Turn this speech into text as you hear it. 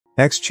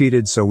Ex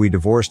cheated, so we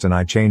divorced, and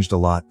I changed a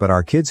lot, but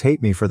our kids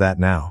hate me for that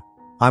now.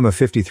 I'm a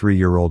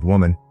 53-year-old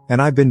woman,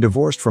 and I've been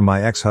divorced from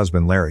my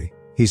ex-husband Larry.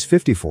 He's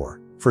 54,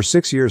 for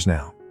 6 years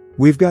now.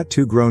 We've got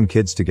 2 grown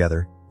kids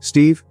together,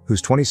 Steve, who's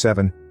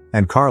 27,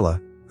 and Carla,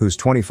 who's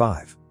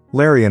 25.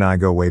 Larry and I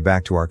go way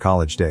back to our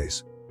college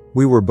days.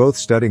 We were both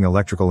studying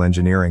electrical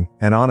engineering,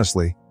 and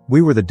honestly,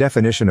 we were the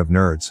definition of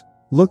nerds.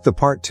 Looked the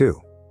part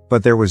too.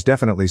 But there was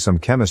definitely some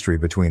chemistry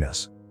between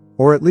us.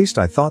 Or at least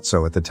I thought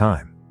so at the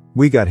time.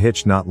 We got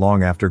hitched not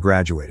long after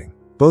graduating,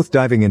 both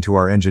diving into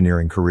our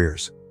engineering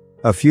careers.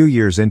 A few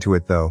years into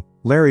it though,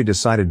 Larry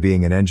decided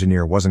being an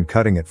engineer wasn't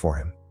cutting it for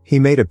him. He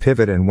made a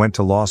pivot and went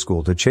to law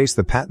school to chase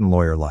the patent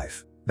lawyer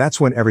life. That's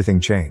when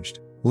everything changed.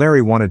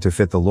 Larry wanted to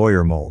fit the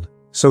lawyer mold,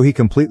 so he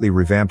completely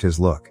revamped his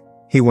look.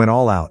 He went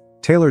all out,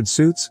 tailored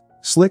suits,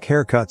 slick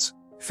haircuts,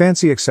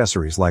 fancy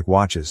accessories like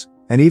watches,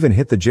 and even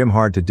hit the gym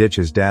hard to ditch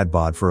his dad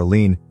bod for a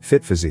lean,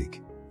 fit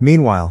physique.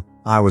 Meanwhile,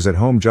 I was at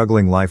home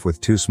juggling life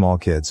with 2 small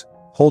kids,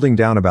 holding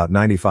down about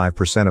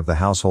 95% of the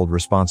household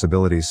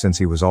responsibilities since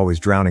he was always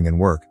drowning in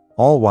work,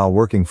 all while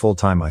working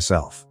full-time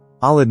myself.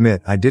 I'll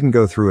admit I didn't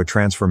go through a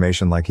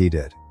transformation like he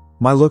did.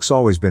 My look's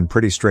always been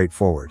pretty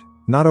straightforward.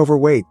 Not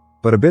overweight,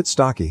 but a bit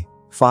stocky.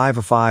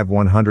 5'5",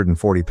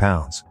 140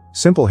 pounds.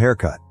 Simple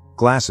haircut,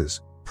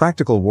 glasses,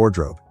 practical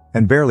wardrobe,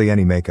 and barely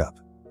any makeup.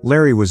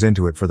 Larry was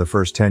into it for the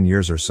first 10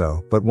 years or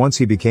so, but once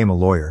he became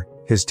a lawyer,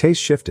 his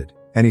taste shifted,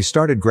 and he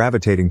started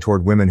gravitating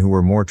toward women who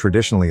were more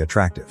traditionally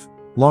attractive.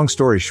 Long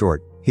story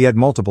short, he had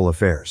multiple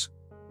affairs.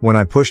 When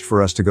I pushed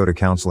for us to go to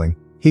counseling,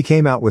 he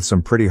came out with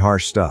some pretty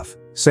harsh stuff,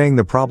 saying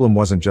the problem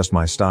wasn't just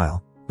my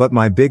style, but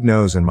my big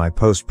nose and my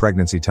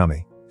post-pregnancy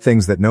tummy,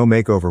 things that no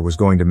makeover was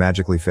going to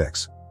magically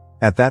fix.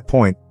 At that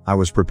point, I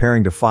was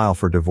preparing to file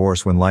for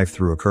divorce when life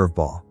threw a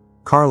curveball.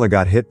 Carla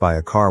got hit by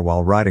a car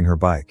while riding her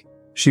bike.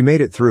 She made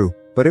it through,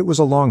 but it was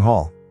a long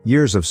haul,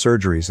 years of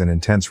surgeries and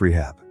intense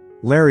rehab.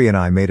 Larry and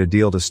I made a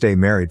deal to stay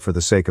married for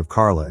the sake of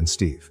Carla and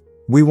Steve.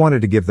 We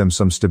wanted to give them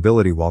some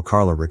stability while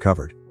Carla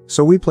recovered,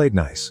 so we played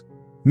nice.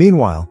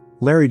 Meanwhile,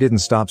 Larry didn't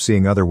stop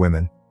seeing other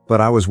women, but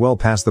I was well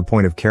past the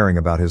point of caring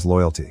about his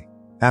loyalty.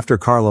 After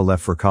Carla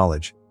left for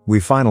college, we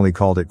finally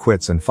called it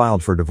quits and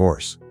filed for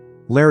divorce.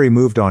 Larry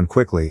moved on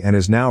quickly and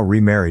is now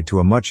remarried to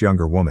a much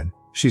younger woman.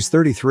 She's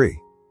 33.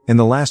 In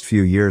the last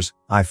few years,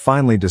 I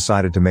finally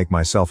decided to make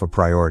myself a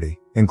priority,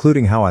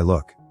 including how I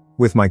look.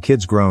 With my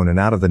kids grown and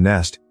out of the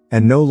nest,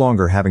 and no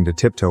longer having to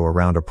tiptoe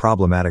around a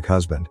problematic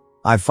husband,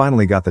 I've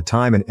finally got the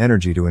time and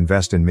energy to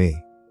invest in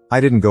me. I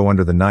didn't go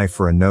under the knife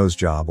for a nose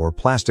job or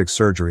plastic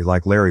surgery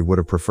like Larry would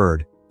have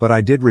preferred, but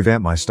I did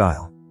revamp my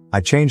style. I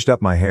changed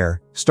up my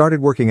hair, started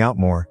working out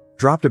more,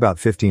 dropped about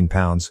 15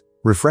 pounds,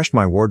 refreshed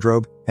my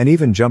wardrobe, and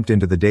even jumped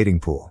into the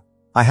dating pool.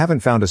 I haven't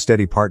found a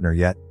steady partner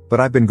yet, but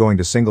I've been going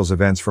to singles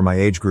events for my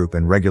age group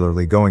and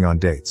regularly going on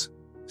dates.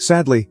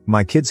 Sadly,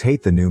 my kids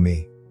hate the new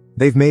me.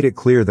 They've made it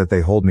clear that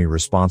they hold me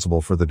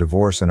responsible for the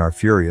divorce and are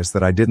furious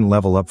that I didn't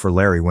level up for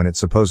Larry when it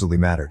supposedly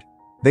mattered.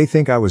 They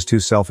think I was too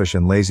selfish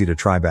and lazy to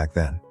try back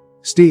then.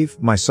 Steve,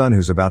 my son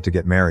who's about to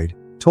get married,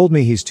 told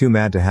me he's too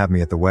mad to have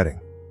me at the wedding.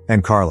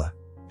 And Carla.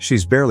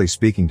 She's barely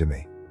speaking to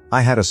me.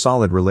 I had a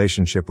solid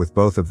relationship with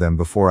both of them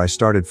before I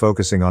started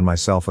focusing on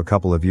myself a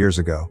couple of years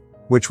ago,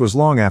 which was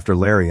long after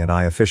Larry and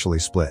I officially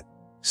split.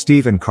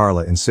 Steve and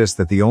Carla insist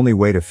that the only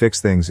way to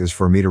fix things is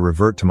for me to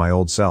revert to my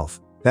old self.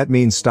 That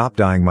means stop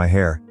dyeing my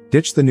hair,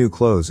 ditch the new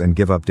clothes, and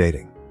give up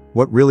dating.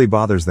 What really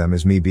bothers them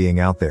is me being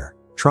out there,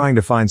 trying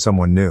to find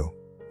someone new.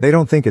 They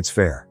don't think it's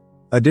fair.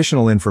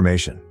 Additional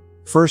information.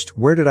 First,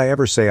 where did I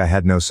ever say I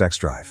had no sex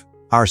drive?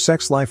 Our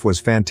sex life was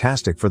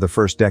fantastic for the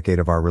first decade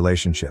of our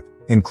relationship,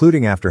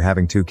 including after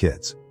having 2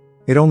 kids.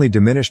 It only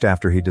diminished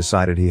after he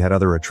decided he had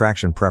other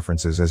attraction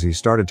preferences as he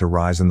started to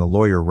rise in the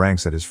lawyer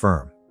ranks at his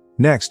firm.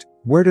 Next,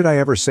 where did I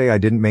ever say I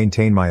didn't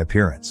maintain my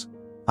appearance?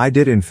 I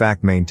did in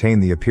fact maintain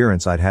the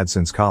appearance I'd had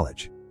since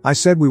college. I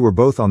said we were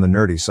both on the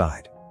nerdy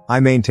side. I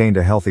maintained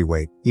a healthy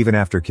weight, even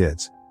after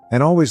kids,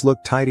 and always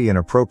looked tidy and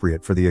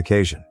appropriate for the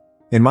occasion.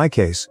 In my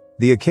case,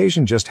 the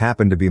occasion just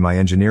happened to be my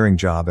engineering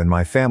job and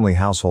my family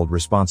household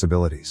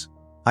responsibilities.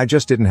 I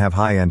just didn't have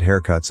high-end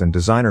haircuts and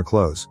designer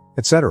clothes,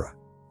 etc.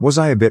 Was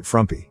I a bit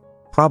frumpy?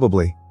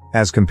 Probably,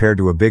 as compared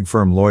to a big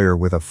firm lawyer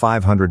with a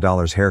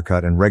 $500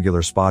 haircut and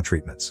regular spa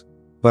treatments.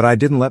 But I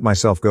didn't let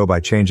myself go by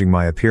changing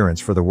my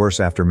appearance for the worse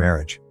after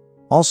marriage.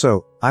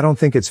 Also, I don't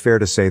think it's fair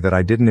to say that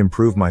I didn't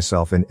improve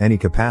myself in any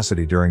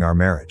capacity during our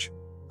marriage.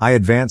 I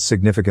advanced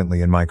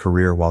significantly in my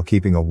career while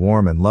keeping a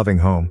warm and loving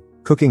home,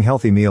 cooking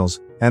healthy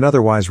meals, and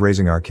otherwise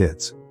raising our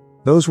kids.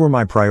 Those were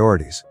my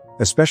priorities,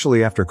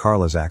 especially after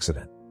Carla's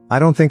accident. I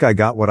don't think I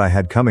got what I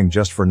had coming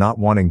just for not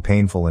wanting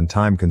painful and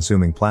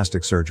time-consuming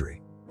plastic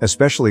surgery,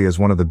 especially as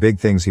one of the big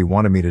things he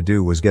wanted me to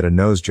do was get a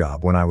nose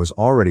job when I was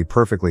already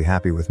perfectly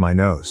happy with my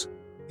nose.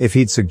 If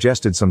he'd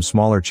suggested some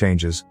smaller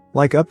changes,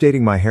 like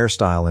updating my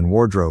hairstyle and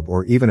wardrobe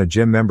or even a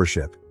gym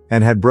membership,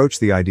 and had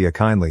broached the idea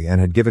kindly and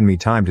had given me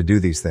time to do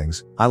these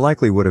things, I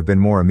likely would have been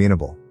more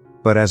amenable.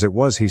 But as it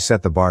was, he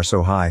set the bar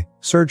so high,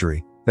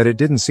 surgery, that it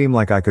didn't seem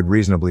like I could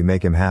reasonably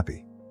make him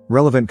happy.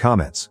 Relevant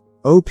comments.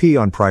 OP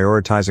on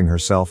prioritizing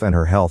herself and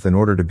her health in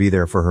order to be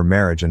there for her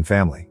marriage and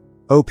family.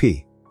 OP,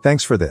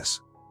 thanks for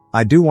this.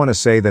 I do want to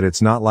say that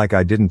it's not like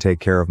I didn't take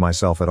care of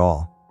myself at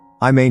all.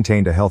 I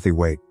maintained a healthy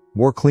weight,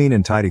 wore clean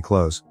and tidy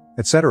clothes,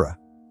 etc.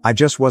 I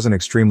just wasn't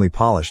extremely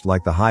polished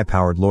like the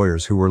high-powered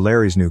lawyers who were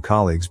Larry's new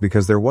colleagues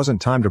because there wasn't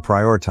time to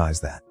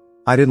prioritize that.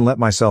 I didn't let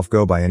myself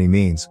go by any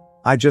means.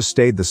 I just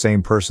stayed the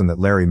same person that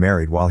Larry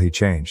married while he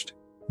changed.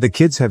 The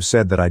kids have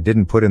said that I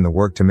didn't put in the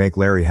work to make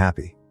Larry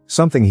happy,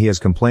 something he has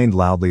complained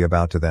loudly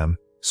about to them,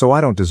 so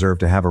I don't deserve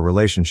to have a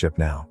relationship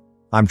now.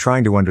 I'm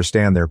trying to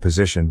understand their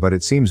position, but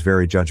it seems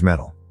very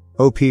judgmental.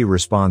 OP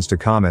responds to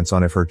comments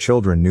on if her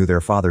children knew their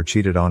father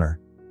cheated on her.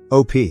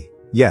 OP,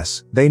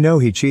 yes, they know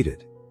he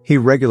cheated. He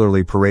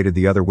regularly paraded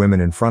the other women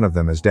in front of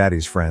them as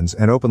daddy's friends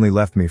and openly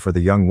left me for the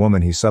young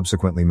woman he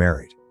subsequently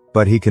married.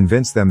 But he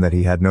convinced them that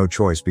he had no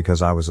choice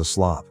because I was a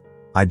slob.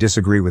 I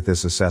disagree with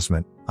this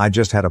assessment. I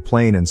just had a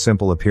plain and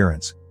simple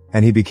appearance,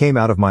 and he became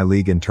out of my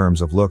league in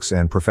terms of looks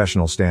and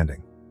professional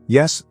standing.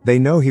 Yes, they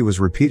know he was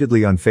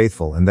repeatedly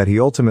unfaithful and that he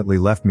ultimately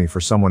left me for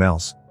someone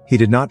else. He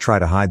did not try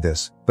to hide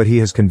this, but he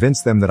has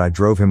convinced them that I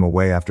drove him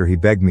away after he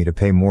begged me to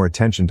pay more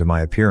attention to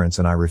my appearance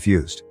and I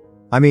refused.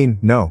 I mean,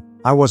 no,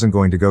 I wasn't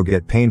going to go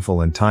get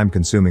painful and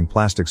time-consuming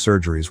plastic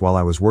surgeries while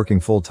I was working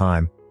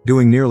full-time,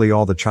 doing nearly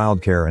all the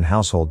childcare and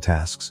household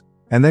tasks,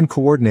 and then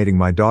coordinating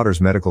my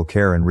daughter's medical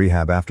care and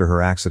rehab after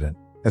her accident,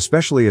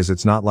 especially as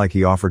it's not like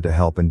he offered to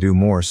help and do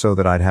more so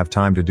that I'd have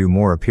time to do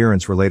more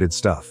appearance-related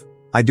stuff.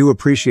 I do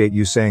appreciate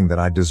you saying that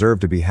I deserve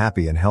to be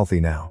happy and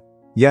healthy now.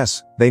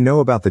 Yes, they know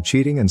about the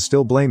cheating and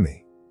still blame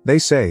me. They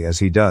say, as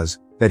he does,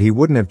 that he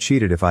wouldn't have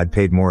cheated if I'd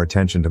paid more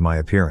attention to my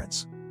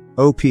appearance.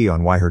 OP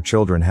on why her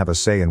children have a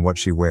say in what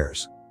she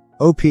wears.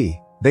 OP,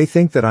 they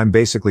think that I'm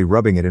basically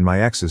rubbing it in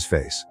my ex's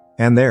face,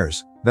 and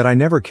theirs, that I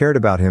never cared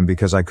about him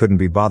because I couldn't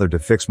be bothered to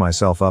fix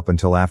myself up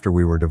until after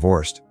we were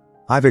divorced.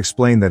 I've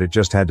explained that it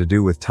just had to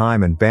do with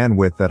time and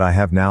bandwidth that I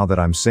have now that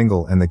I'm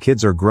single and the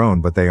kids are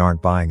grown but they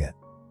aren't buying it.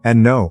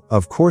 And no,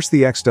 of course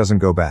the ex doesn't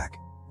go back.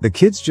 The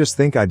kids just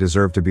think I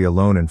deserve to be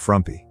alone and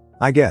frumpy,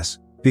 I guess,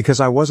 because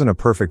I wasn't a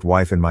perfect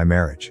wife in my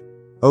marriage.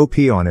 OP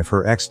on if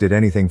her ex did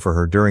anything for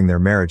her during their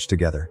marriage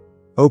together.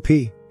 OP,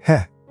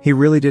 he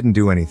really didn't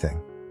do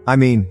anything. I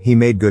mean, he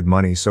made good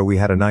money so we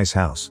had a nice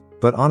house,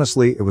 but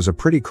honestly it was a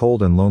pretty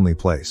cold and lonely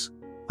place.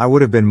 I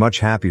would have been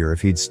much happier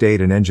if he'd stayed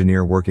an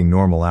engineer working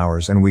normal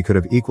hours and we could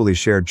have equally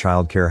shared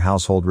childcare,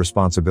 household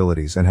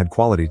responsibilities and had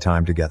quality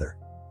time together.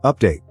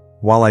 Update.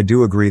 While I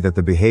do agree that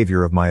the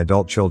behavior of my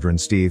adult children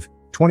Steve,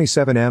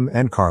 27M,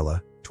 and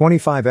Carla,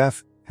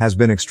 25F, has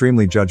been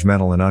extremely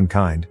judgmental and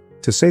unkind,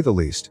 to say the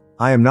least,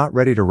 I am not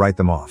ready to write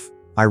them off.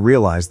 I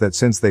realize that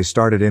since they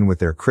started in with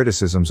their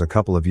criticisms a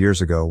couple of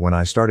years ago when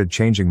I started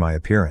changing my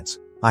appearance,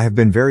 I have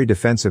been very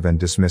defensive and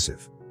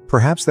dismissive.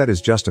 Perhaps that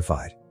is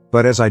justified,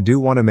 but as I do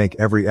want to make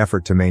every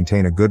effort to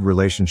maintain a good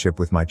relationship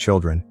with my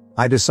children,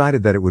 I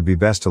decided that it would be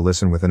best to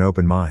listen with an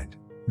open mind.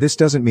 This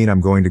doesn't mean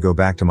I'm going to go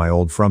back to my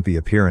old frumpy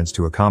appearance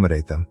to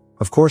accommodate them,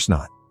 of course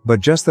not. But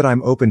just that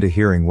I'm open to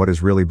hearing what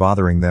is really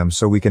bothering them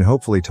so we can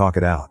hopefully talk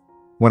it out.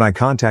 When I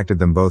contacted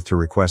them both to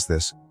request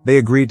this, they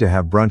agreed to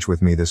have brunch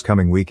with me this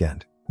coming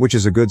weekend, which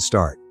is a good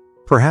start.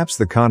 Perhaps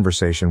the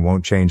conversation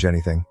won't change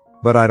anything,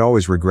 but I'd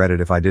always regret it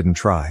if I didn't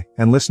try,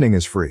 and listening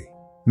is free.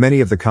 Many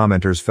of the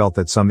commenters felt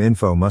that some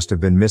info must have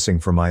been missing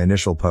from my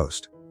initial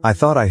post. I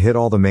thought I hit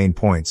all the main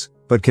points,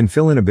 but can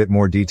fill in a bit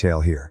more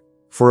detail here.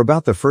 For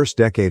about the first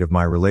decade of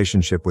my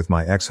relationship with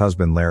my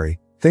ex-husband Larry,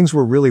 things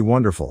were really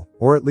wonderful,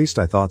 or at least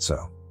I thought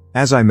so.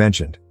 As I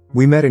mentioned,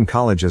 we met in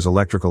college as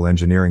electrical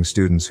engineering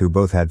students who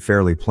both had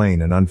fairly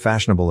plain and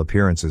unfashionable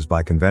appearances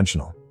by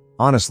conventional.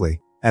 Honestly,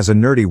 as a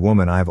nerdy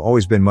woman I have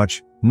always been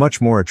much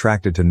more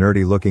attracted to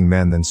nerdy-looking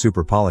men than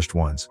super polished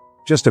ones.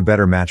 Just a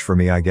better match for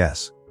me, I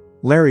guess.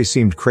 Larry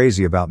seemed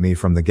crazy about me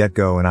from the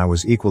get-go and I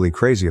was equally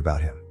crazy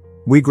about him.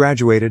 We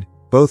graduated,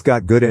 both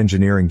got good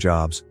engineering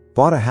jobs,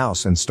 bought a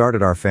house and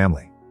started our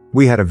family.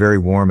 We had a very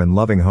warm and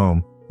loving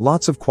home,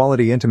 lots of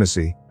quality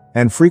intimacy,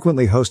 and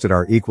frequently hosted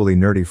our equally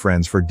nerdy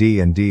friends for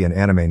D&D and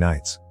anime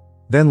nights.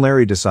 Then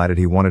Larry decided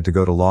he wanted to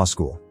go to law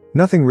school.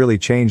 Nothing really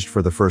changed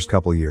for the first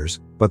couple years,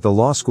 but the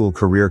law school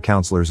career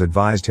counselors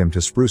advised him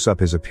to spruce up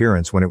his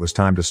appearance when it was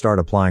time to start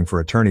applying for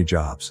attorney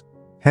jobs.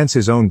 Hence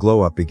his own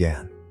glow-up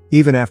began.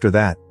 Even after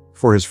that,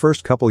 for his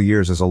first couple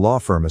years as a law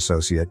firm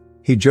associate,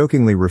 he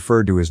jokingly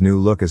referred to his new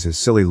look as his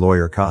silly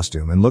lawyer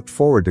costume and looked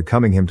forward to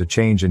coming him to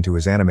change into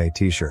his anime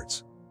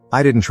t-shirts.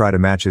 I didn't try to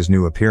match his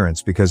new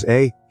appearance because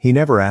A, he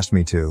never asked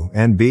me to,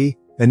 and B,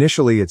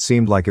 initially it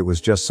seemed like it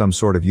was just some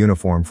sort of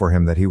uniform for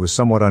him that he was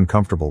somewhat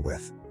uncomfortable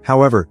with.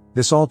 However,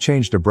 this all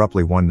changed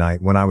abruptly one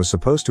night when I was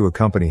supposed to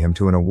accompany him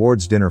to an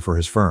awards dinner for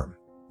his firm.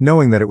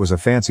 Knowing that it was a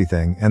fancy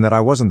thing and that I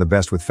wasn't the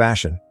best with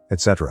fashion,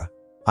 etc.,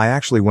 I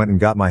actually went and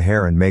got my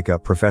hair and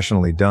makeup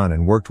professionally done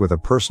and worked with a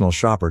personal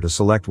shopper to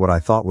select what I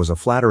thought was a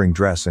flattering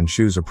dress and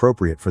shoes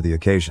appropriate for the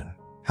occasion.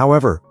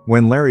 However,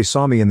 when Larry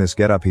saw me in this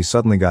getup he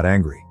suddenly got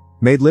angry,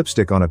 made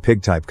lipstick on a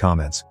pig-type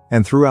comments,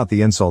 and threw out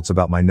the insults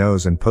about my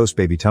nose and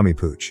post-baby tummy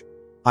pooch.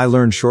 I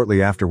learned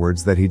shortly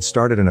afterwards that he'd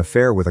started an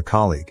affair with a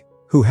colleague,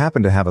 who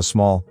happened to have a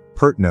small,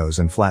 pert nose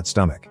and flat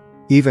stomach.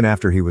 Even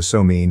after he was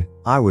so mean,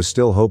 I was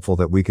still hopeful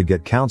that we could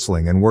get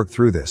counseling and work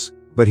through this,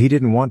 but he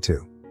didn't want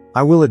to.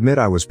 I will admit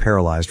I was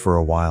paralyzed for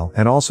a while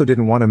and also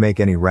didn't want to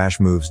make any rash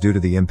moves due to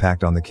the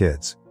impact on the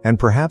kids, and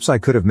perhaps I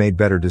could have made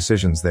better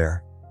decisions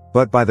there.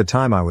 But by the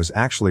time I was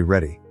actually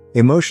ready,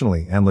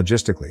 emotionally and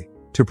logistically,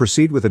 to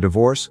proceed with a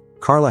divorce,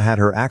 Carla had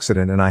her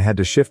accident and I had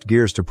to shift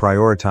gears to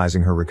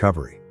prioritizing her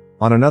recovery.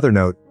 On another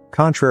note,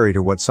 contrary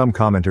to what some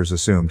commenters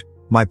assumed,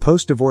 my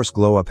post-divorce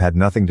glow-up had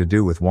nothing to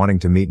do with wanting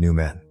to meet new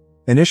men.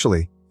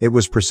 Initially, it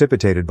was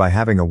precipitated by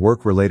having a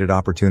work-related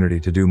opportunity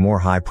to do more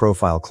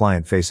high-profile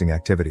client-facing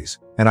activities,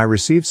 and I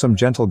received some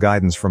gentle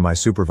guidance from my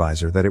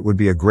supervisor that it would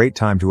be a great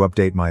time to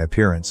update my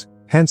appearance,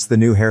 hence the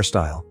new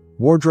hairstyle,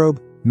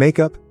 wardrobe,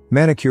 makeup,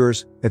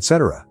 manicures,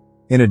 etc.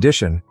 In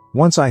addition,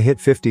 once I hit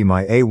 50,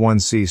 my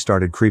A1C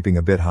started creeping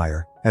a bit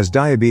higher, as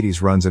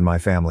diabetes runs in my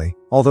family.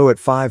 Although at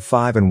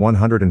 5'5" and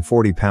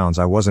 140 pounds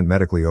I wasn't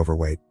medically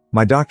overweight,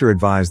 my doctor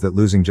advised that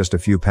losing just a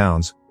few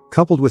pounds,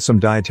 coupled with some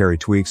dietary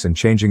tweaks and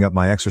changing up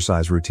my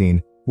exercise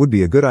routine, would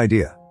be a good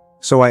idea.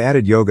 So I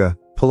added yoga,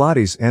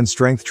 Pilates, and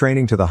strength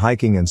training to the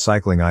hiking and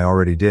cycling I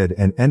already did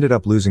and ended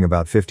up losing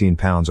about 15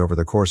 pounds over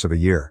the course of a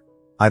year.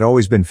 I'd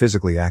always been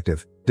physically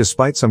active,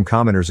 despite some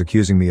commenters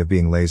accusing me of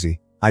being lazy.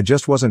 I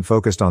just wasn't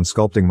focused on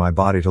sculpting my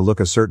body to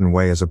look a certain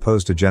way as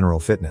opposed to general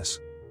fitness.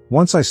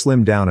 Once I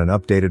slimmed down and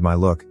updated my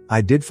look,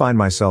 I did find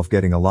myself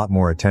getting a lot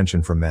more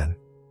attention from men.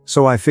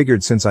 So I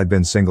figured since I'd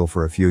been single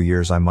for a few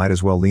years I might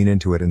as well lean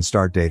into it and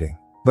start dating.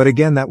 But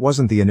again, that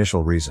wasn't the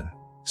initial reason.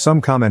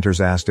 Some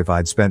commenters asked if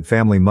I'd spent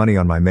family money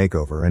on my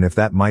makeover and if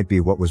that might be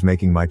what was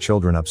making my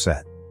children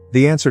upset.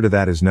 The answer to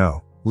that is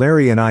no.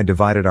 Larry and I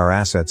divided our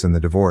assets in the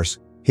divorce.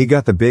 He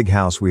got the big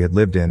house we had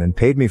lived in and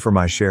paid me for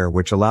my share,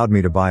 which allowed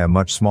me to buy a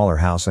much smaller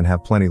house and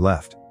have plenty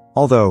left.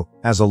 Although,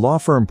 as a law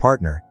firm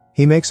partner,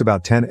 he makes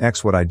about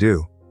 10x what I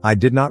do. I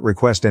did not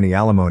request any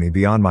alimony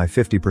beyond my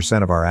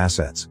 50% of our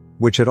assets,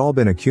 which had all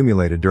been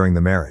accumulated during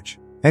the marriage.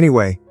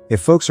 Anyway,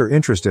 if folks are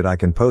interested, I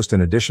can post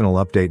an additional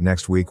update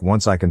next week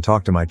once I can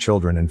talk to my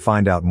children and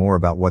find out more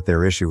about what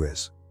their issue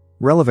is.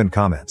 Relevant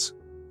comments.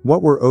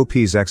 What were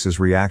OP's ex's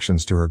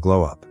reactions to her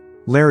glow-up?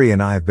 Larry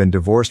and I have been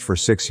divorced for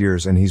 6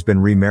 years and he's been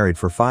remarried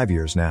for 5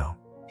 years now.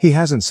 He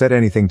hasn't said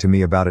anything to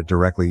me about it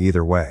directly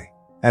either way.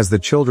 As the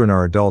children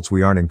are adults,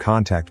 we aren't in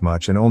contact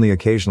much and only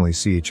occasionally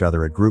see each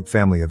other at group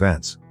family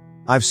events.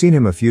 I've seen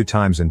him a few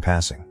times in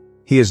passing.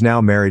 He is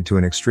now married to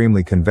an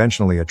extremely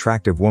conventionally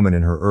attractive woman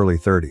in her early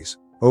 30s,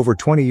 over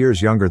 20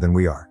 years younger than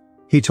we are.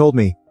 He told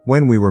me,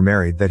 when we were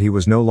married, that he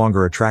was no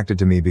longer attracted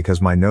to me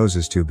because my nose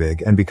is too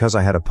big and because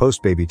I had a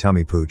post-baby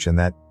tummy pooch, and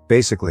that,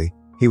 basically,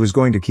 he was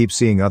going to keep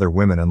seeing other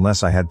women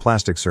unless I had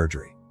plastic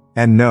surgery.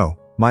 And no,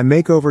 my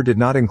makeover did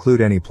not include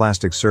any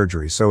plastic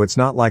surgery, so it's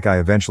not like I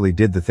eventually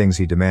did the things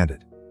he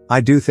demanded. I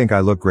do think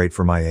I look great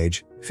for my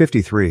age,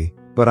 53,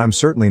 but I'm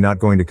certainly not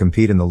going to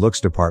compete in the looks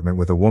department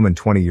with a woman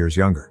 20 years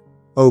younger.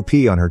 OP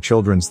on her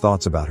children's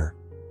thoughts about her.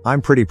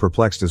 I'm pretty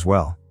perplexed as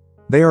well.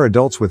 They are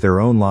adults with their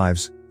own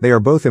lives, they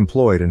are both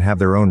employed and have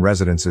their own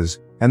residences,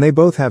 and they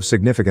both have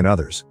significant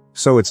others,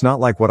 so it's not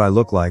like what I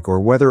look like or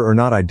whether or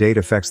not I date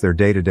affects their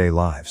day-to-day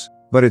lives.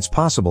 But it's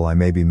possible I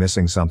may be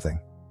missing something.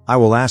 I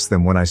will ask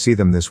them when I see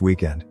them this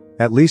weekend,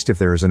 at least if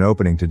there is an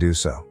opening to do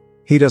so.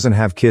 He doesn't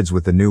have kids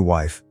with the new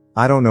wife.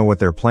 I don't know what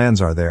their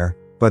plans are there,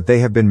 but they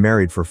have been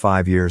married for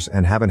 5 years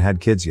and haven't had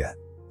kids yet.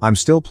 I'm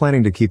still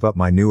planning to keep up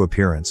my new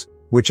appearance,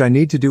 which I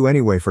need to do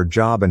anyway for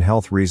job and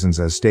health reasons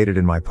as stated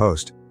in my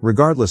post,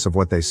 regardless of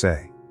what they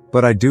say.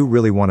 But I do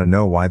really want to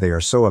know why they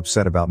are so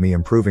upset about me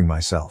improving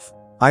myself.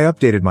 I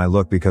updated my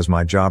look because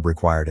my job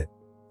required it.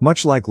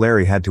 Much like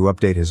Larry had to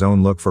update his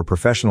own look for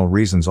professional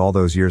reasons all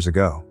those years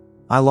ago.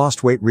 I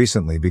lost weight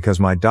recently because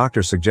my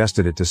doctor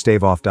suggested it to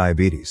stave off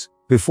diabetes.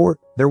 Before,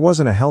 there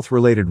wasn't a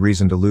health-related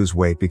reason to lose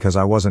weight because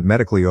I wasn't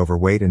medically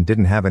overweight and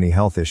didn't have any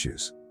health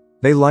issues.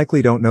 They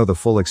likely don't know the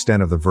full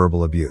extent of the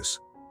verbal abuse.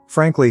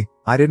 Frankly,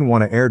 I didn't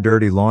want to air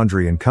dirty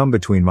laundry and come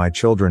between my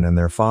children and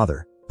their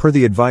father, per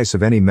the advice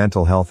of any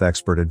mental health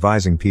expert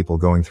advising people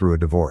going through a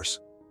divorce.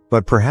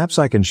 But perhaps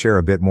I can share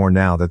a bit more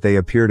now that they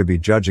appear to be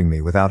judging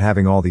me without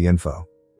having all the info.